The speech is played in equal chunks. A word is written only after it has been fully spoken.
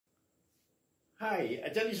Hi,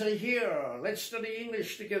 Ajahn Isai here. Let's study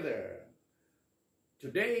English together.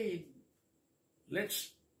 Today, let's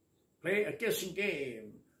play a guessing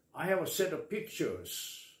game. I have a set of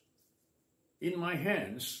pictures in my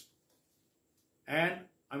hands and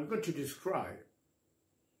I'm going to describe.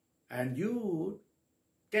 And you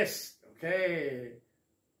guess, okay?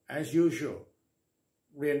 As usual,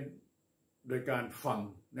 เรียนโดยการฟัง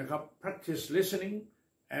นะครับ practice listening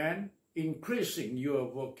and increasing your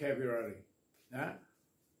vocabulary นะ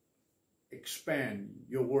expand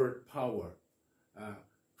your word power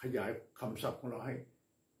ขยายคำศัพท์ของเราให้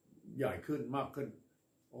ใหญ่ขึ้นมากขึ้น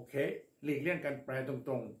โอเคหลีกเลี่ยงการแปลตร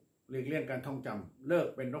งๆหลีกเลี่ยงการท่องจำเลิก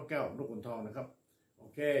เป็นนกแก้วนกขุนทองนะครับโอ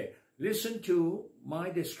เค listen to my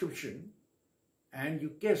description and you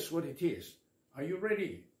guess what it is. Are you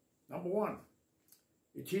ready? Number one,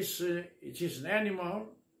 it is an animal.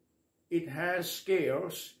 It has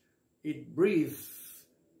scales. It breathes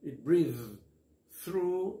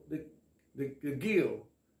through the gill.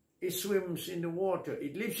 It swims in the water.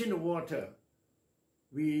 It lives in the water.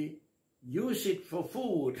 We use it for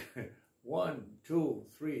food. 1, 2,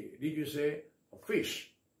 3. Did you say a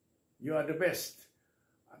fish? You are the best.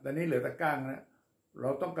 ตอนนี้เหลือตะก้างนะเรา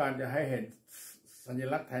ต้องการจะให้เห็นสัญ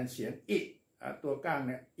ลักษณ์แทนเสียงอิตัวก้างเ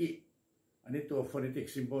นี่ยอิอันนี้ตัว phonetic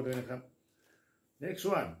symbol ด้วยนะครับ Next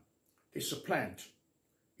one is a plant.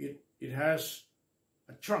 It has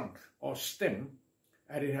a trunk or stem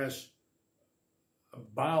and it has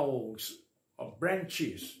boughs or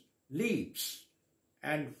branches, leaves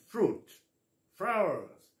and fruit, flowers.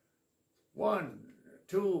 1,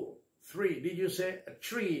 2, 3. Did you say a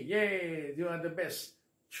tree? Yay! You are the best.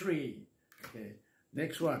 Tree. Okay.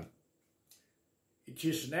 Next one. It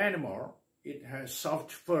is an animal. It has soft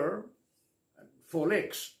fur, 4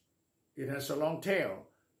 legs. It has a long tail.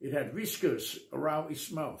 It has whiskers around its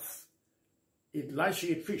mouth. It likes to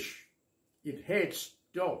eat fish. It hates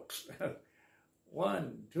dogs.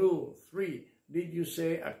 1, 2, 3. Did you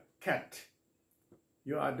say a cat?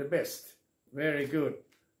 You are the best. Very good.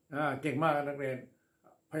 เก่งมากนักเรียน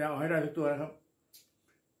พยายามเอาให้ได้ทุกตัวนะครับ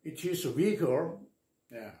It is a vehicle.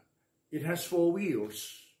 Yeah. It has 4 wheels.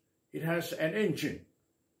 It has an engine.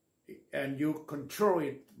 And you control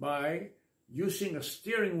it by using a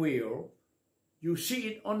steering wheel. You see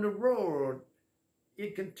it on the road. It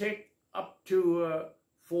can take up to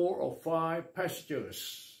 4 or 5 passengers.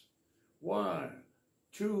 1,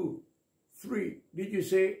 2, 3. Did you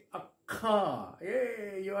say a car?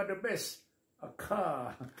 Yeah, you are the best. A car.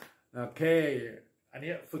 Okay. อัน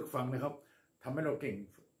นี้ฝึกฟังนะครับทำให้เราเ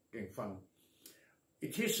ก่งฟัง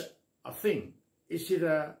It is a thing. Is it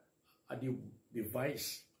a device?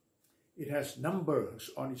 It has numbers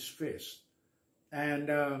on its face. And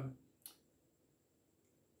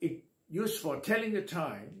it used for telling the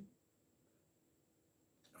time.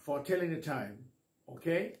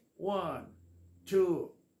 Okay? 1,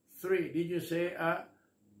 2, 3. Did you say a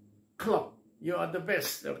clock? You are the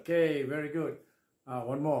best. Okay, very good.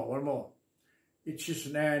 One more. It is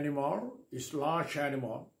an animal. It's a large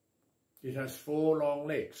animal. It has 4 long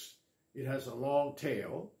legs. It has a long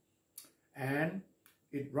tail. And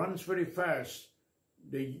it runs very fast.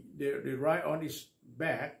 They ride on its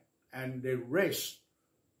back and they race.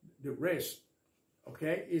 The race,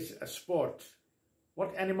 okay, is a sport.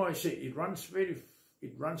 What animal is it? It runs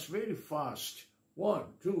very fast. 1,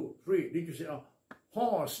 2, 3. Did you say a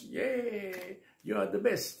horse? Yay! You are the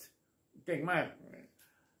best. เก่งมาก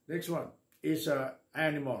Next one is an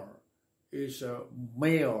animal. It's a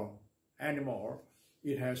male animal.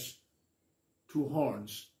 It has 2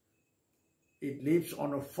 horns. It lives on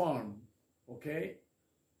a farm. Okay?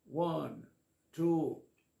 1, 2,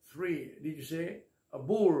 3. Did you say a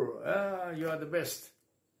bull? You are the best.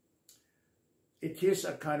 It is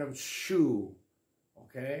a kind of shoe.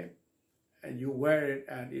 Okay? And you wear it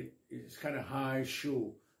and it's kind of high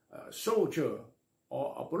shoe. A soldier or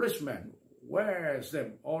a policeman wears them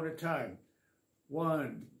all the time.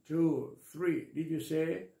 1, 2, 3. Did you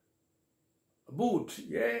say a boot?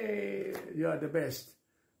 Yay! You are the best.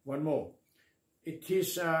 One more. It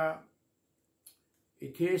is our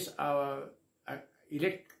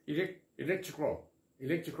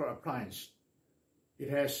electrical appliance. It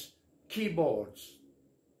has keyboards,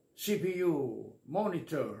 CPU,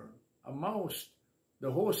 monitor, a mouse,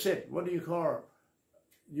 the whole set. What do you call?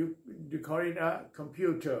 You call it a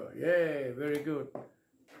computer. Yeah, very good.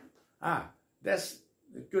 That's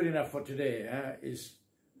good enough for today. It's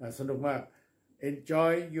สนุกมาก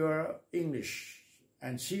Enjoy your English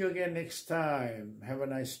and see you again next time. Have a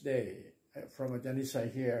nice day. From Ajahn Isai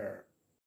here.